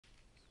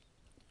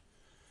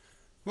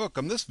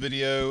Welcome. This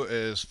video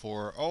is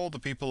for all the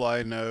people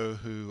I know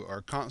who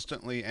are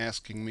constantly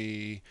asking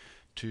me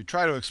to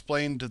try to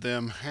explain to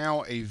them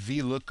how a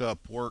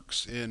VLOOKUP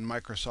works in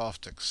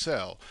Microsoft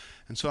Excel.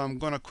 And so I'm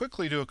going to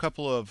quickly do a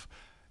couple of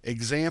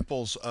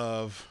examples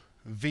of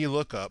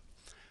VLOOKUP.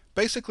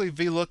 Basically,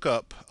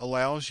 VLOOKUP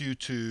allows you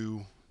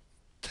to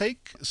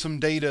take some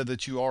data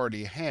that you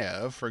already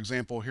have. For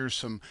example, here's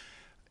some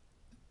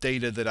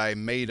data that I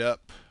made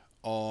up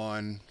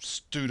on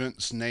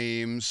students'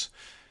 names,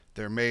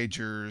 their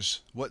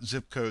majors, what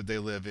zip code they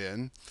live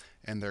in,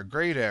 and their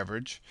grade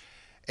average.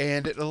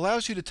 And it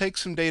allows you to take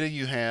some data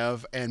you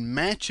have and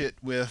match it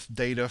with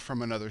data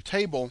from another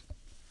table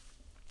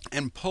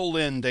and pull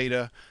in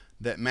data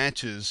that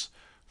matches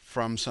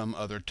from some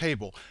other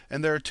table.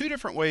 And there are two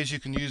different ways you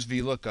can use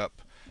VLOOKUP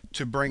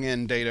to bring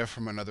in data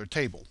from another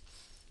table.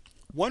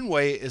 One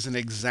way is an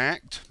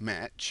exact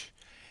match,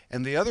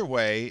 and the other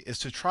way is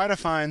to try to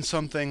find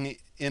something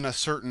in a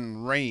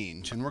certain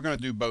range. And we're going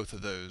to do both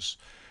of those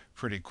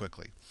pretty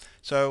quickly.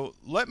 So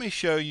let me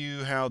show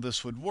you how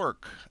this would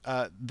work.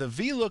 The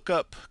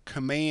vlookup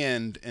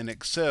command in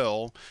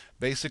Excel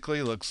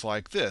basically looks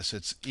like this.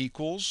 It's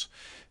equals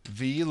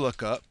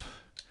vlookup,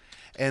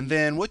 and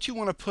then what you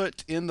want to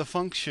put in the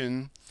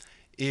function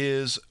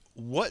is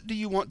what do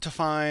you want to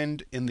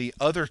find in the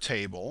other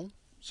table.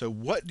 So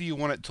what do you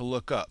want it to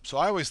look up? So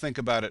I always think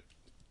about it,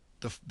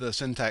 the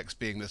syntax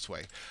being this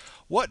way.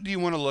 What do you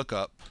want to look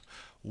up?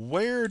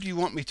 Where do you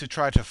want me to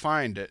try to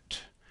find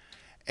it?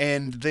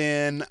 And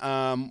then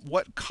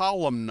what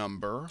column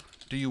number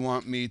do you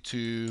want me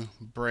to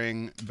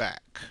bring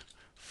back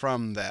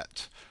from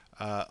that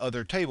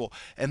other table?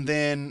 And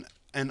then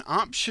an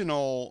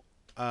optional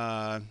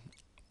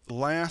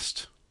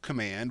last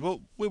command,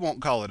 well, we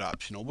won't call it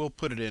optional, we'll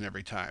put it in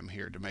every time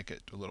here to make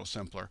it a little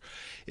simpler,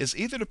 is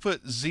either to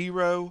put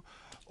 0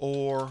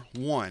 or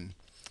 1.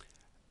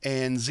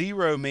 And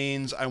 0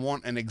 means I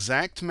want an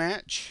exact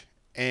match,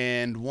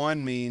 and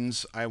 1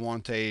 means I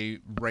want a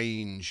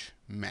range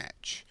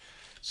match.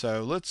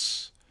 So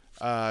let's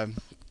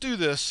do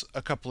this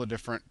a couple of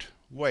different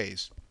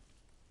ways.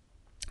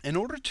 In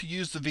order to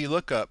use the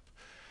VLOOKUP,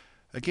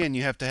 again,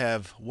 you have to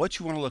have what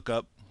you want to look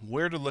up,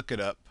 where to look it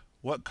up,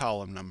 what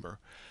column number.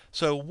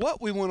 So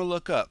what we want to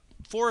look up,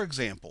 for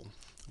example,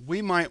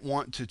 we might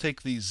want to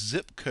take these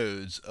zip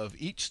codes of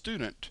each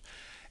student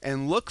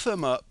and look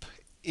them up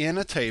in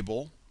a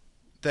table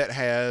that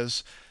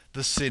has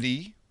the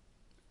city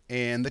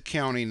and the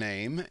county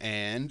name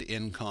and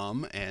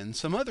income and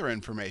some other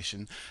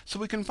information, so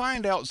we can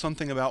find out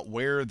something about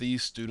where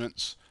these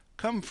students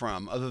come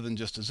from other than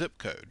just a zip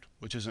code,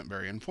 which isn't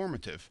very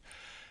informative.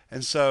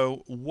 And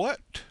so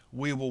what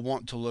we will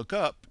want to look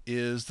up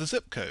is the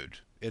zip code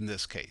in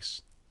this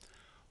case.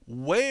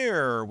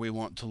 Where we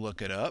want to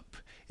look it up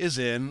is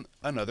in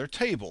another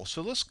table.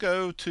 So let's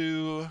go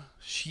to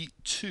sheet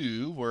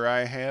 2 where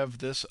I have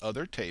this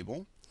other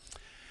table.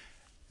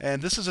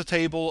 And this is a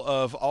table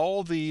of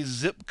all the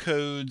zip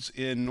codes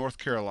in North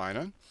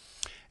Carolina.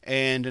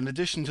 And in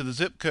addition to the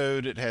zip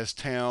code, it has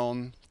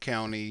town,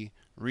 county,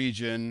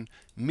 region,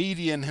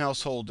 median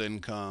household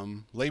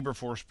income, labor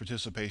force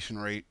participation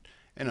rate,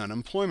 and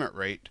unemployment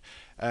rate.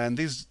 And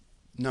these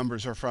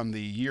numbers are from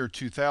the year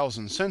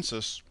 2000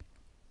 census.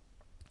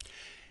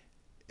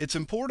 It's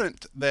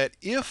important that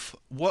if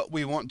what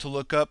we want to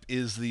look up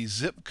is the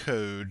zip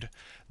code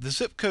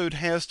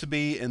has to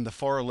be in the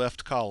far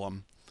left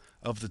column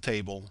of the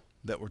table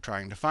that we're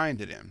trying to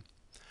find it in.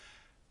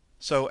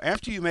 So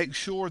after you make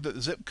sure that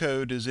the zip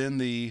code is in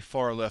the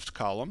far left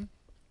column,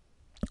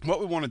 what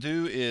we want to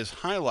do is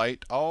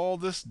highlight all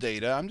this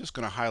data. I'm just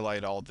going to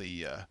highlight all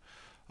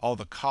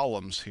the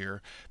columns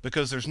here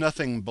because there's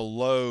nothing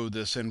below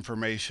this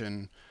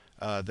information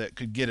that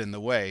could get in the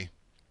way.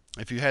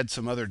 If you had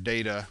some other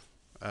data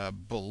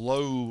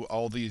below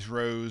all these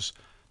rows,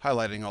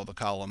 highlighting all the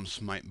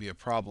columns might be a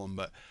problem,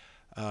 but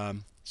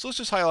so let's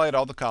just highlight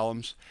all the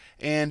columns.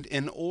 And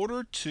in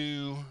order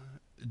to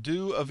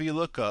do a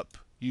VLOOKUP,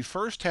 you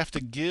first have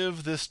to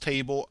give this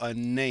table a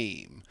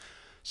name.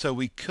 So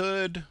we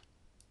could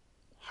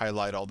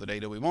highlight all the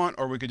data we want,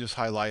 or we could just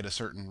highlight a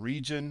certain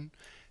region,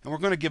 and we're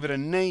going to give it a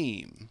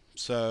name.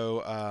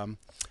 So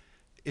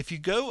if you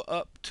go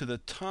up to the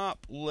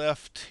top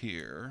left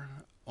here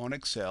on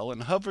Excel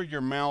and hover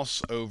your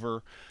mouse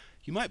over,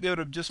 you might be able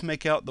to just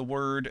make out the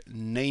word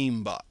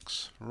name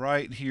box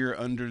right here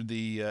under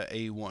the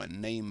A1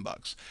 name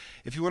box.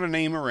 If you want to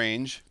name a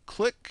range,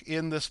 click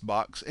in this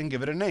box and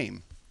give it a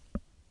name.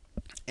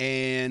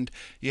 And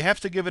you have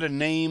to give it a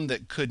name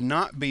that could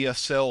not be a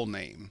cell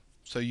name.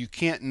 So you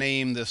can't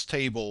name this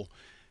table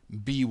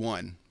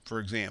B1, for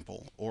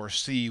example, or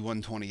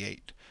C128.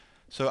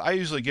 So I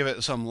usually give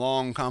it some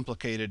long,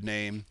 complicated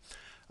name,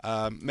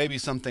 maybe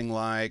something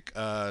like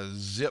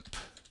zip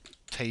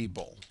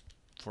table,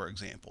 for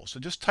example. So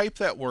just type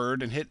that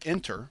word and hit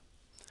enter,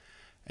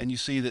 and you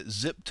see that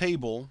zip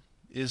table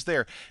is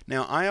there.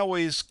 Now I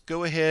always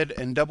go ahead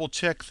and double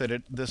check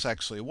that this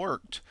actually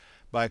worked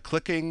by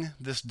clicking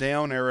this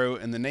down arrow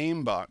in the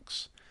name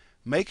box,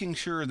 making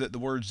sure that the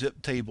word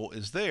zip table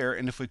is there,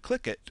 and if we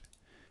click it,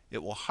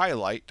 it will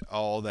highlight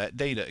all that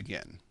data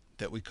again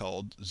that we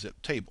called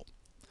zip table.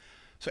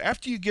 So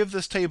after you give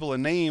this table a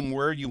name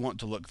where you want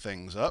to look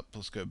things up,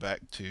 let's go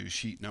back to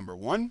sheet number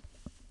 1.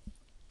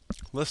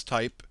 Let's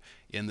type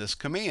in this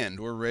command.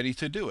 We're ready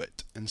to do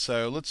it. And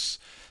so let's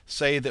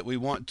say that we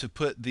want to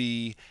put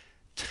the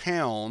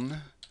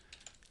town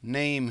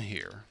name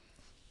here.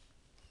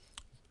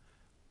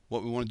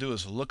 What we want to do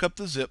is look up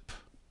the zip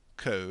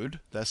code.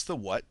 That's the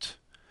what.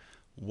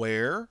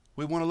 Where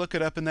we want to look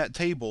it up in that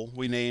table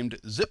we named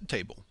zip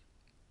table.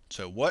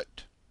 So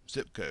what?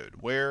 Zip code.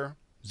 Where?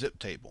 Zip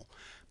table.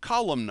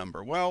 Column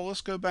number. Well,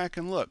 let's go back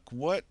and look.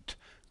 What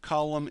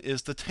column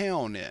is the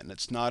town in?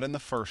 It's not in the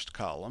first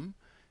column.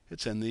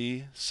 It's in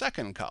the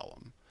second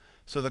column.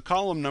 So the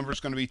column number is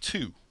going to be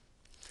 2.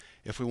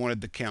 If we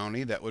wanted the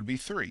county, that would be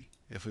 3.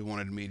 If we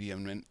wanted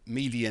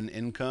median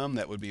income,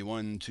 that would be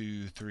 1,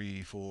 2,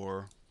 3,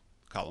 4,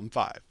 column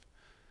 5.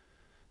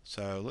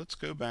 So let's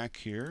go back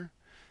here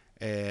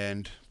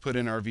and put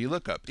in our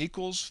vlookup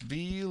equals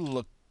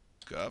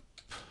vlookup.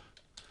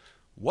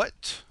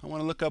 What? I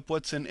want to look up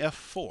what's in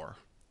F4,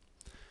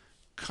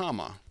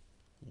 comma.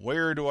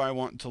 Where do I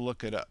want to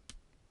look it up?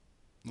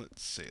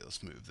 Let's see,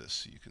 let's move this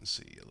so you can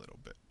see a little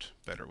bit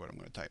better what I'm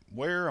going to type.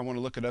 Where? I want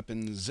to look it up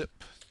in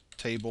zip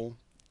table.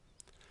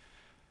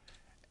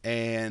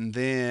 And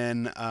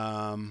then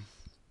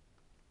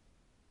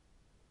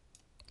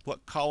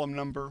what column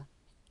number?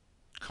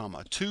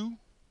 Comma 2.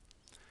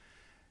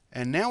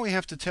 And now we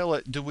have to tell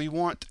it, do we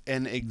want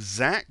an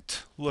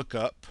exact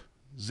lookup,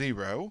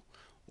 0,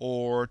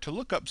 or to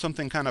look up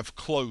something kind of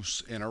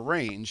close in a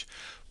range?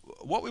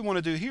 What we want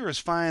to do here is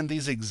find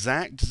these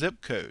exact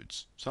zip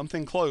codes.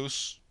 Something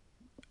close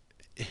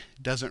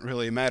doesn't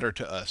really matter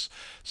to us.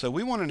 So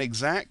we want an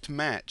exact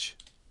match.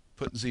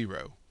 Put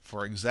 0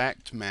 for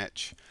exact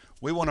match.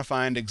 We want to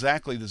find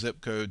exactly the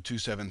zip code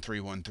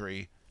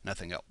 27313,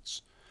 nothing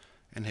else.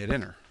 And hit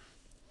enter.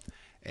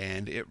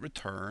 And it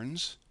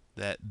returns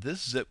that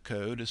this zip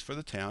code is for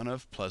the town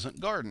of Pleasant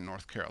Garden,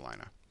 North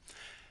Carolina.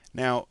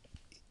 Now,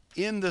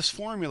 in this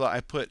formula, I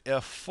put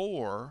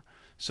F4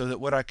 so that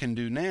what I can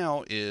do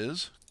now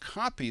is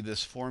copy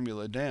this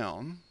formula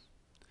down,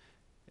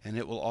 and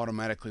it will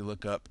automatically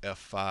look up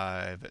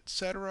F5,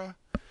 etc.,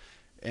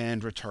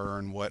 and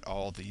return what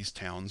all these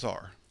towns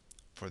are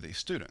for these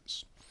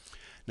students.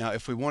 Now,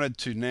 if we wanted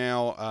to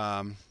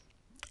now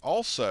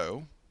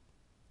also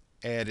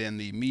add in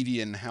the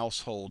median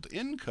household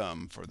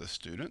income for the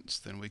students,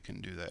 then we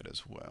can do that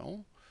as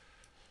well.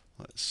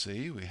 Let's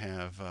see, we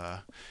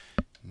have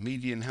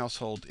median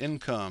household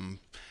income,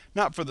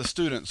 not for the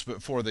students,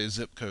 but for the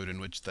zip code in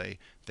which they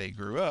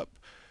grew up.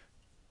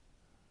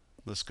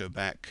 Let's go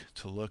back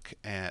to look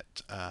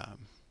at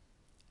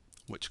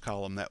which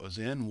column that was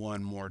in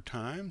one more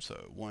time.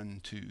 So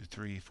 1, 2,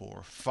 3,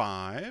 4,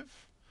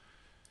 5.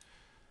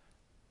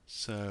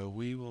 So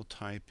we will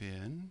type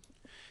in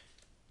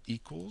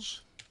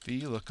equals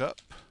vlookup.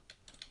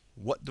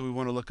 What do we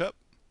want to look up?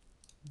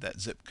 That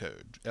zip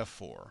code,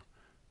 F4,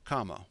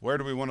 comma. Where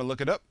do we want to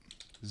look it up?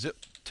 Zip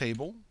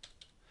table,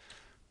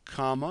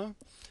 comma.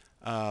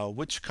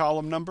 Which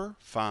column number?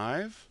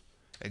 5.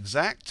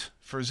 Exact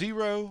for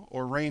 0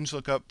 or range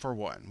lookup for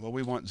 1? Well,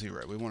 we want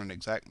 0. We want an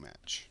exact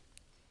match.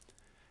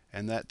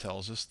 And that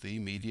tells us the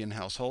median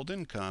household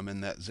income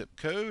in that zip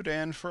code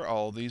and for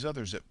all these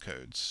other zip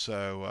codes.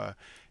 So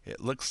it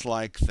looks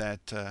like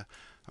that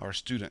our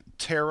student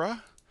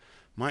Tara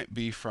might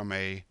be from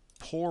a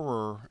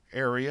poorer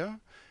area,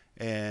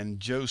 and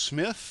Joe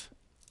Smith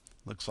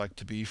looks like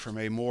to be from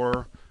a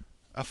more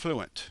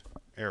affluent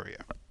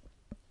area.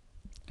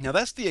 Now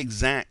that's the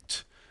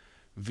exact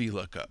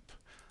vlookup.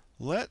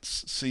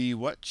 Let's see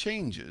what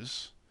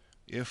changes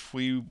if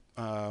we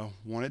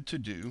wanted to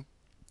do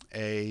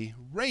a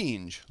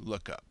range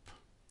lookup.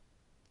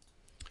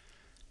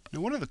 Now,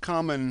 one of the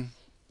common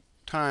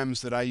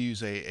times that I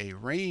use a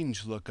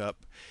range lookup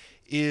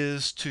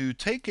is to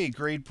take a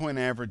grade point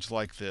average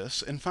like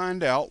this and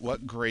find out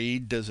what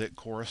grade does it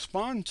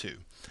correspond to.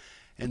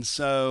 And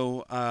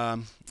so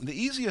the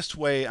easiest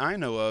way I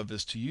know of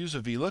is to use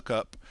a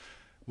VLOOKUP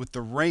with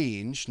the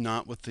range,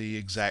 not with the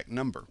exact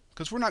number,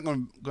 because we're not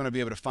going to be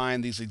able to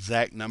find these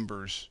exact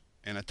numbers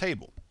in a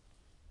table.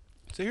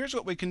 So here's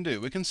what we can do.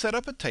 We can set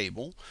up a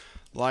table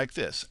like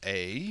this: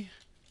 A,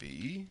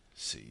 B,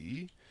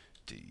 C,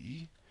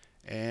 D,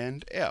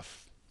 and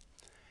F.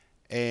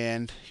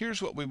 And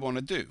here's what we want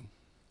to do.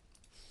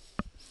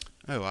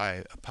 Oh,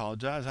 I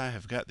apologize. I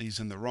have got these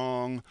in the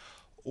wrong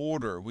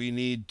order. We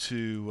need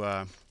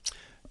to,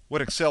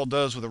 what Excel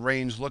does with a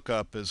range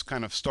lookup is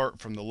kind of start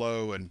from the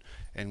low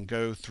and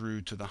go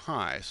through to the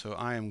high. So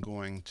I am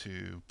going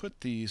to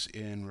put these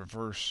in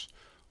reverse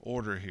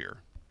order here.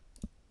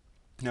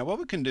 Now what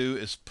we can do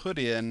is put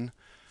in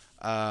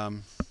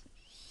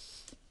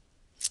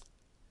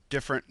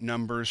different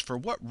numbers for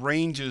what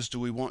ranges do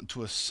we want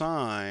to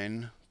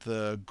assign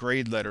the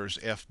grade letters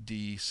F,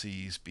 D,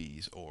 C's,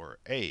 B's, or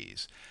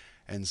A's.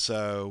 And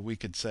so we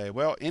could say,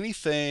 well,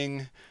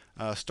 anything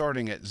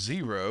starting at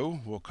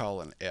 0 we'll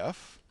call an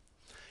F.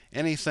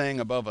 Anything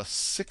above a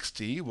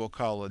 60 we'll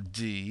call a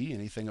D.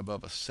 Anything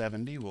above a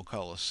 70 we'll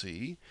call a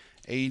C.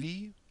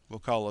 80 we'll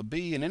call a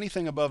B. And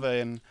anything above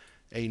a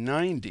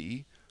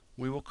 90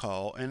 we will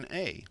call an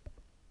A.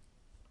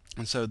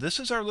 And so this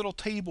is our little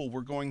table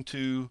we're going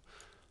to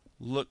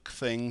look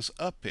things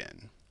up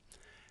in.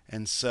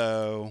 And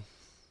so,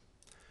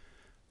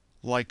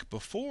 like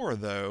before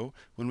though,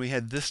 when we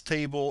had this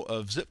table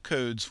of zip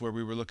codes where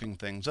we were looking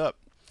things up,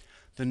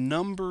 the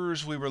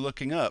numbers we were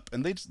looking up,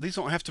 and these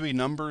don't have to be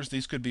numbers,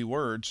 these could be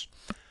words,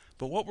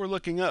 but what we're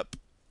looking up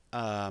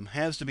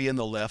has to be in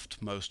the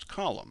leftmost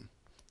column.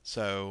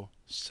 So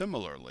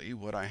similarly,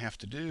 what I have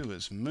to do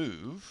is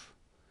move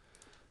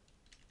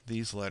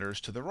these letters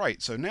to the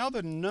right. So now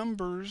the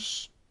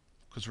numbers,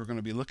 because we're going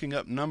to be looking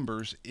up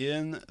numbers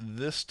in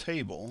this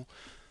table,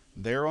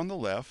 they're on the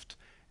left,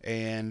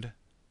 and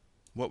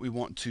what we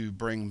want to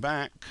bring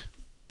back,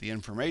 the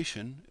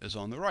information, is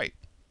on the right.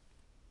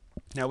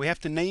 Now we have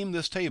to name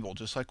this table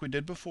just like we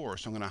did before.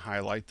 So I'm going to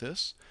highlight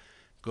this,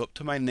 go up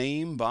to my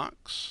name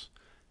box,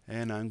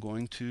 and I'm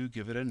going to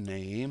give it a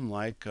name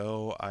like,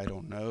 oh, I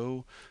don't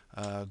know,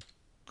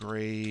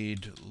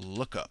 grade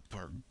lookup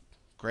or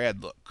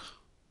grad look.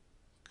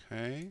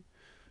 Okay,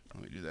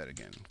 let me do that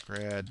again.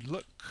 Grad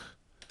look.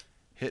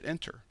 Hit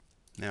enter.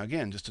 Now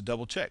again, just to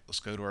double check, let's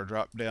go to our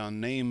drop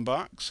down name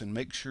box and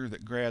make sure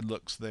that grad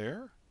look's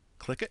there.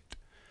 Click it,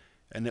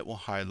 and it will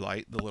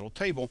highlight the little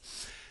table.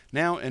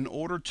 Now, in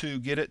order to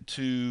get it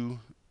to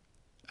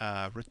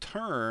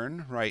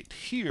return right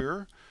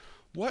here,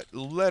 what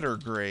letter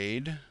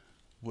grade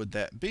would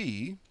that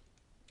be?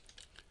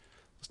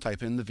 Let's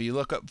type in the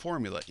VLOOKUP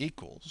formula,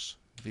 equals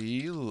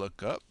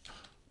VLOOKUP.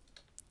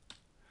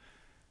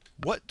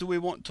 What do we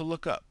want to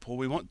look up? Well,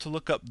 we want to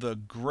look up the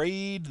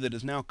grade that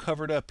is now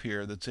covered up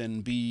here that's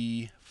in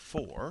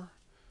B4.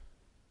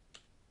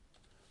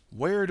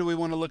 Where do we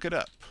want to look it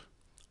up?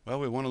 Well,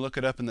 we want to look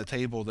it up in the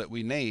table that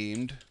we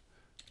named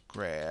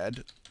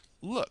grad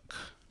look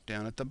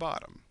down at the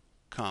bottom,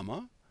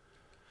 comma.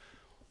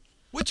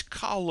 Which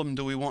column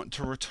do we want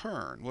to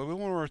return? Well, we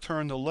want to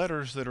return the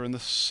letters that are in the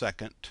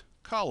second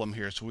column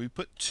here. So we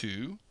put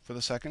 2 for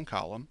the second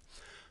column,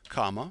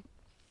 comma.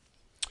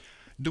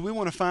 Do we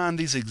want to find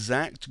these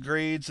exact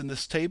grades in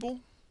this table?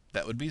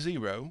 That would be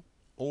 0.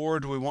 Or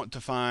do we want to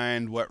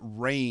find what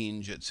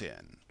range it's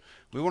in?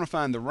 We want to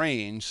find the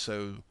range,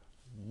 so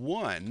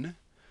 1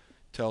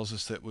 tells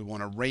us that we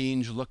want a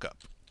range lookup.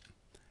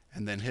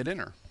 And then hit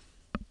enter.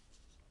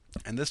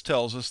 And this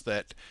tells us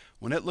that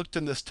when it looked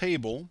in this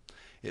table,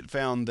 it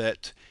found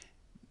that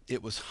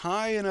it was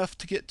high enough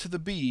to get to the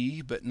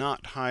B, but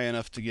not high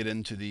enough to get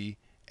into the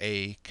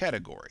A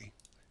category.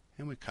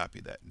 And we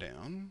copy that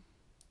down.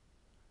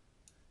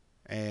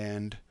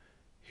 And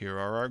here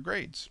are our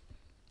grades.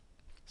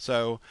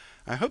 So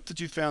I hope that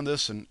you found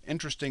this an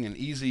interesting and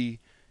easy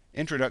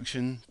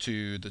introduction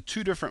to the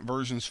 2 different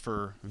versions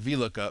for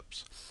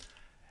VLOOKUPs,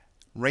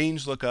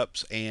 range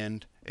lookups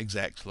and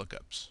exact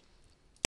lookups.